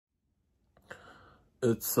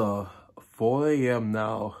It's 4 a.m.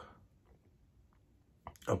 now,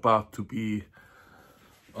 about to be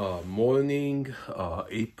morning,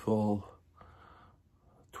 April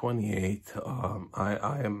 28th.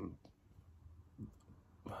 I am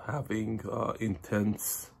having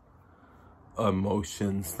intense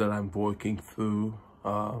emotions that I'm working through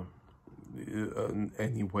in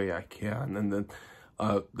any way I can. And then,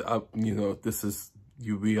 you know, this is,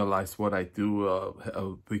 you realize what I do,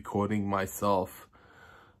 recording myself,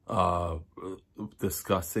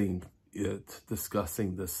 discussing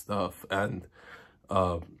this stuff, and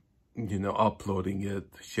you know, uploading it,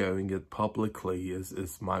 sharing it publicly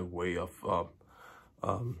is my way of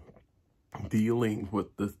dealing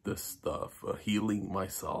with this stuff, healing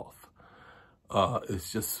myself.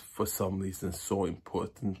 It's just, for some reason, so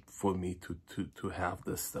important for me to have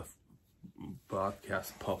this stuff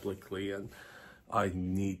broadcast publicly, and I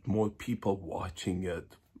need more people watching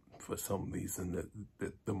it. For some reason,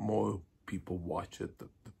 the more people watch it,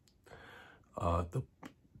 the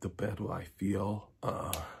better I feel.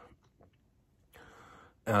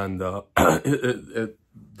 And the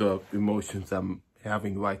emotions I'm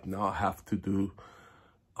having right now have to do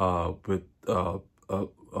with a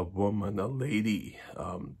woman, a lady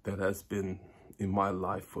that has been in my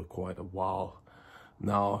life for quite a while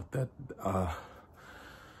now, that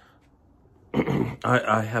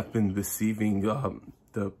I have been receiving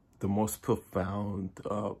the most profound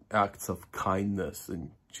acts of kindness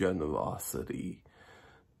and generosity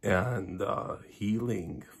and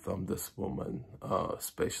healing from this woman,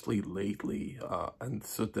 especially lately. And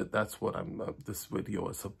so that's what this video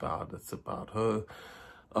is about. It's about her.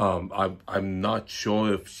 I'm not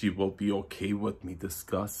sure if she will be okay with me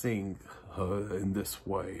discussing her in this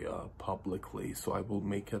way publicly, so I will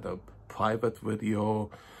make it a private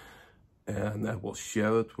video, and I will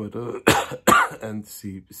share it with her and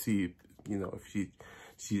see, you know,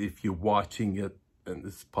 if you're watching it and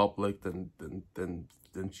it's public, then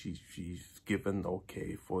she's given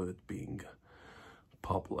okay for it being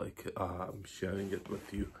public. I'm sharing it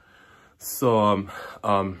with you. So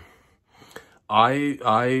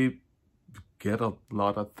I get a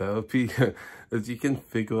lot of therapy. As you can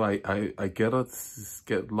figure, I get a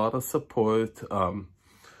lot of support.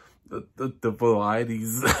 The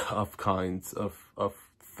varieties of kinds of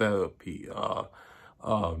therapy,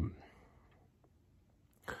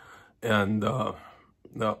 and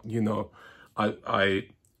you know, I've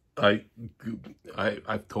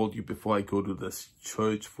told you before, I go to this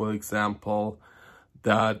church, for example,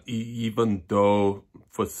 that even though,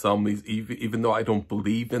 for some reason, even though I don't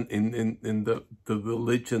believe in the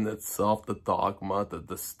religion itself, the dogma,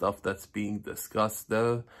 the stuff that's being discussed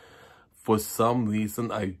there, for some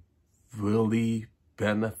reason I really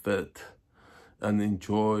benefit and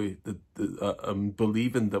enjoy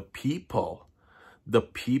believe in the people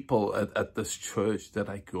at this church that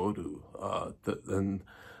I go to, and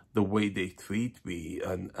the way they treat me,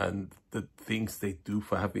 and the things they do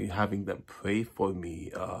for having them pray for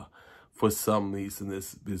me, for some reason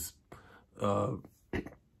is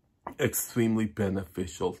extremely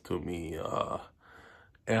beneficial to me.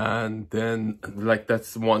 And then, like,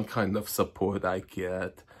 that's one kind of support I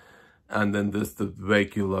get. And then there's the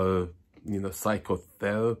regular, you know,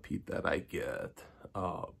 psychotherapy that I get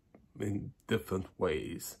in different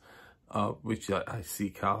ways, which I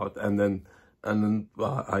seek out. And then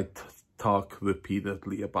I talk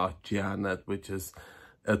repeatedly about Janet, which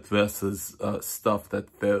addresses stuff that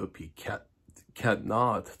therapy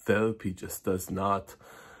cannot. Therapy just does not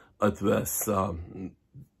address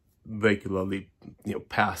regularly, you know,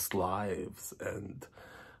 past lives and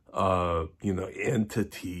you know,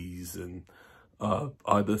 entities and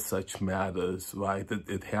other such matters, right?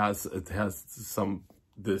 It has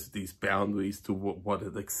these boundaries to what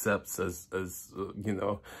it accepts as you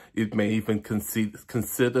know. It may even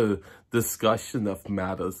consider discussion of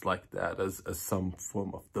matters like that as some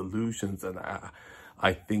form of delusions, and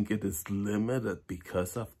I think it is limited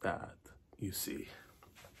because of that, you see.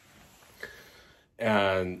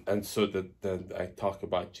 And so then I talk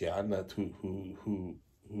about Janet, who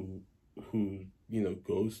you know,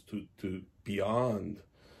 goes to beyond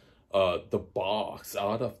the box,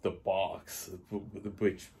 out of the box,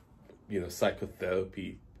 which, you know,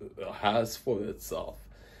 psychotherapy has for itself,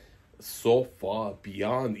 so far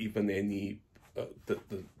beyond even any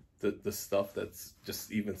the stuff that's just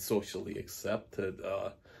even socially accepted.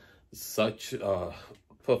 Such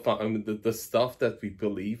profound, I mean, the stuff that we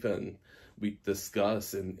believe in, we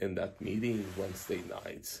discuss in that meeting Wednesday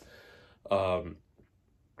nights.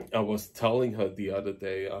 I was telling her the other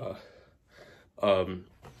day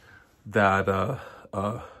that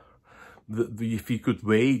if you could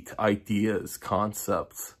rate ideas,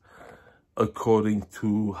 concepts, according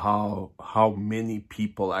to how many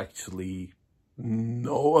people actually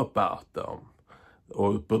know about them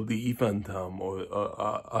or believe in them, or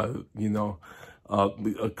you know,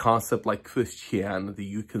 a concept like Christianity,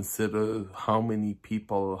 you consider how many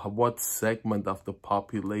people, what segment of the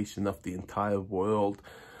population of the entire world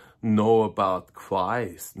know about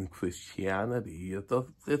Christ and Christianity.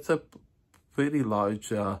 It's a pretty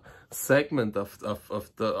large segment of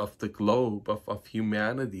the globe, of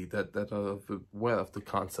humanity, that are aware of the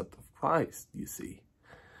concept of Christ, you see.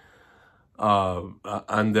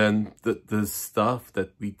 And then the stuff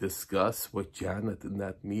that we discussed with Janet in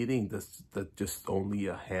that meeting, that just only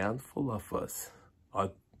a handful of us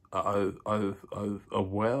are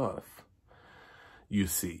aware of, you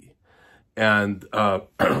see. And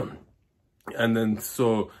and then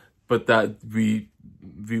so, but that we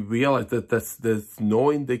realize that there's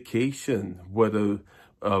no indication whether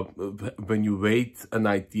when you rate an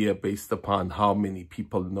idea based upon how many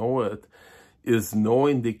people know it, is no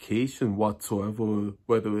indication whatsoever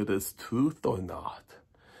whether it is truth or not.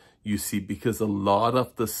 You see, because a lot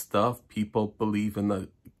of the stuff people believe in a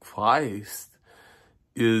Christ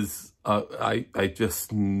is, I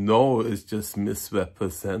just know is just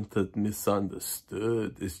misrepresented,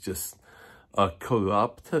 misunderstood. It's just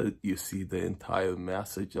corrupted. You see, the entire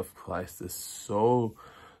message of Christ is so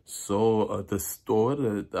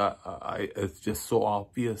distorted. It's just so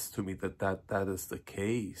obvious to me that is the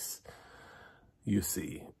case. You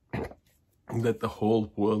see, that the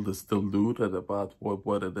whole world is deluded about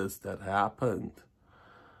what it is that happened.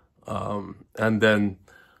 And then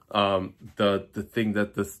the thing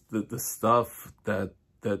that the stuff that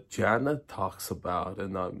Janet talks about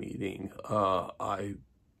in our meeting,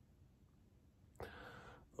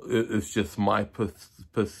 it's just my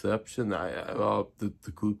perception.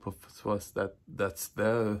 The group of us that's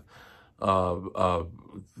there,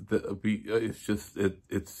 it's just,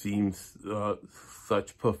 it seems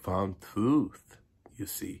such profound truth, you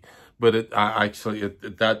see. But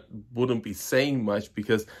that wouldn't be saying much,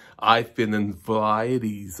 because I've been in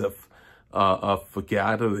varieties of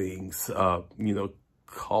gatherings, you know,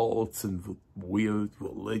 cults and weird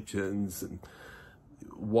religions and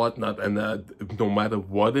whatnot, and no matter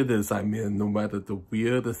what it is I'm in, no matter the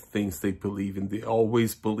weirdest things they believe in, they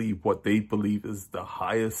always believe what they believe is the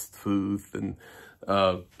highest truth and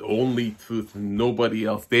only truth, and nobody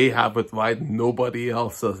else. They have it right, and nobody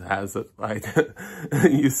else has it right.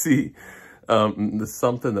 You see, there's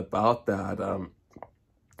something about that.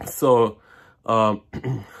 So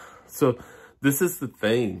this is the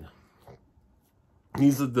thing.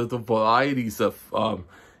 These are the varieties of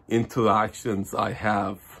interactions I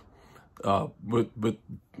have with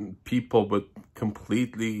people with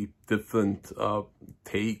completely different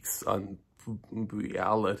takes on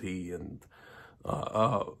reality and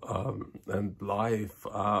life,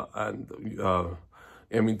 I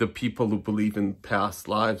mean, the people who believe in past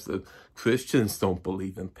lives, the Christians don't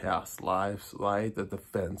believe in past lives, right? That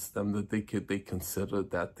offends them, that they consider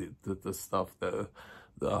that the stuff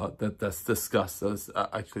that's discussed as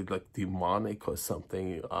actually like demonic or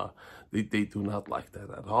something. They do not like that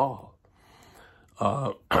at all.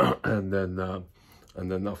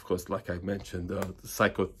 And then of course, like I mentioned, the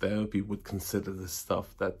psychotherapy would consider the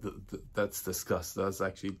stuff that's discussed as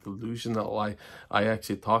actually delusional. I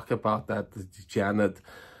actually talk about that. Janet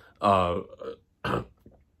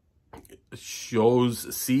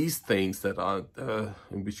sees things that aren't,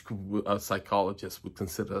 in which a psychologist would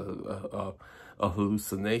consider a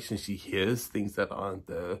hallucination. She hears things that aren't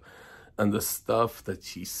there, and the stuff that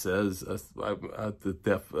she says, the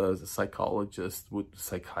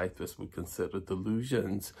psychiatrist would consider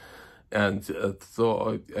delusions. And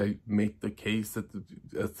so I make the case that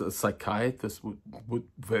a psychiatrist would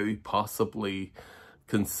very possibly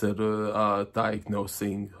consider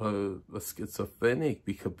diagnosing her a schizophrenic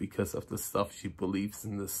because of the stuff she believes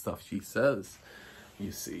and the stuff she says,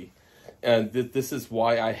 you see. And this is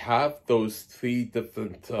why I have those three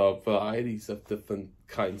different varieties of different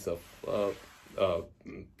kinds of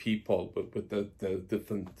people with the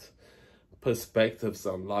different perspectives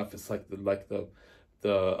on life. It's like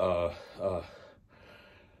the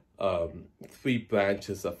three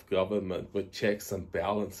branches of government with checks and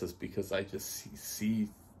balances, because I just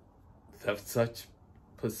have such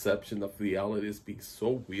perception of reality as being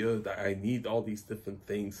so weird. I need all these different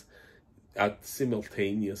things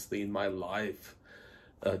simultaneously in my life,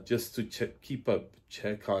 just to keep a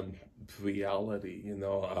check on reality. You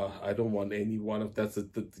know, I don't want any one of that's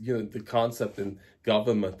the concept in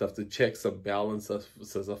government of the checks and balances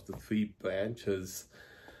of the three branches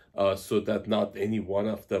so that not any one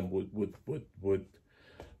of them would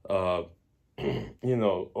you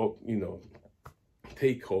know,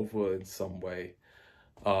 take over in some way.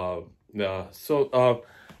 Yeah. So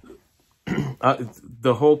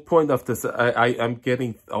the whole point of this, I'm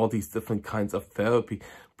getting all these different kinds of therapy,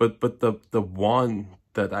 but the one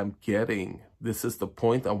that I'm getting, this is the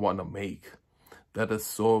point I want to make, that is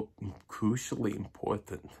so crucially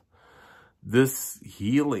important. This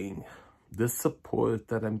healing, this support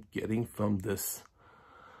that I'm getting from this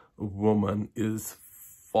woman is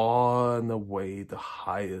far and away the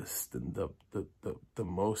highest and the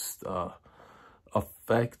most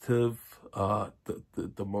effective,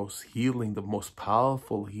 the most healing, the most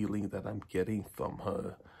powerful healing that I'm getting from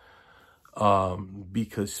her.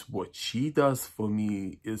 Because what she does for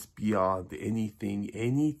me is beyond anything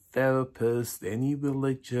any therapist, any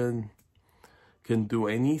religion can do,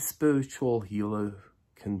 any spiritual healer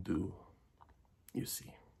can do, you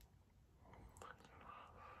see.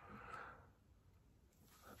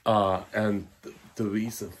 And the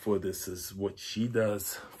reason for this is what she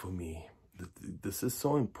does for me. This is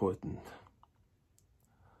so important.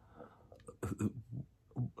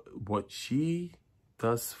 What she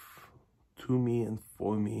does to me and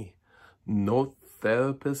for me, no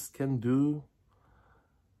therapist can do,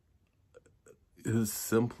 is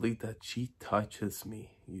simply that she touches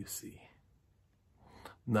me, you see.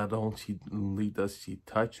 Not only does she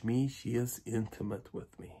touch me, she is intimate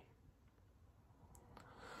with me.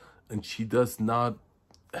 And she does not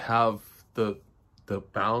have the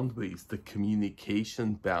boundaries, the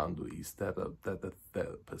communication boundaries that a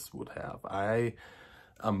therapist would have. I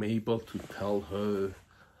am able to tell her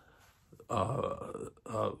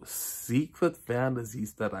secret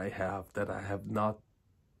fantasies that I have not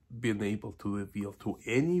been able to reveal to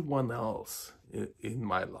anyone else in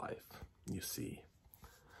my life, you see.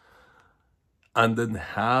 And then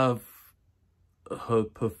have her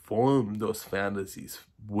perform those fantasies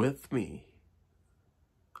with me.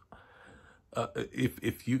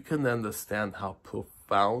 If you can understand how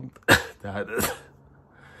profound that is,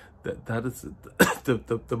 that is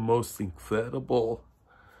the most incredible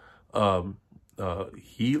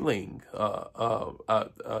healing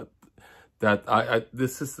that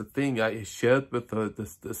this is the thing I shared with her,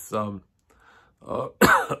 this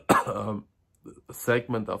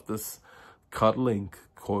segment of this cuddling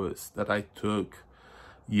course that I took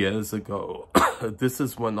years ago. This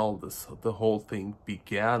is when the whole thing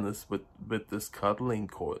began, is with this cuddling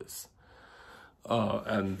course,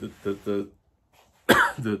 and the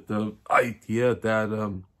idea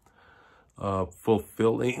that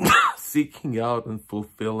fulfilling, seeking out and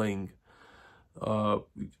fulfilling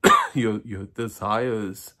your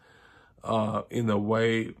desires in a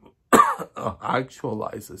way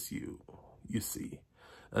actualizes you, you see.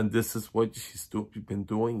 And this is what she's been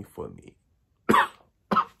doing for me.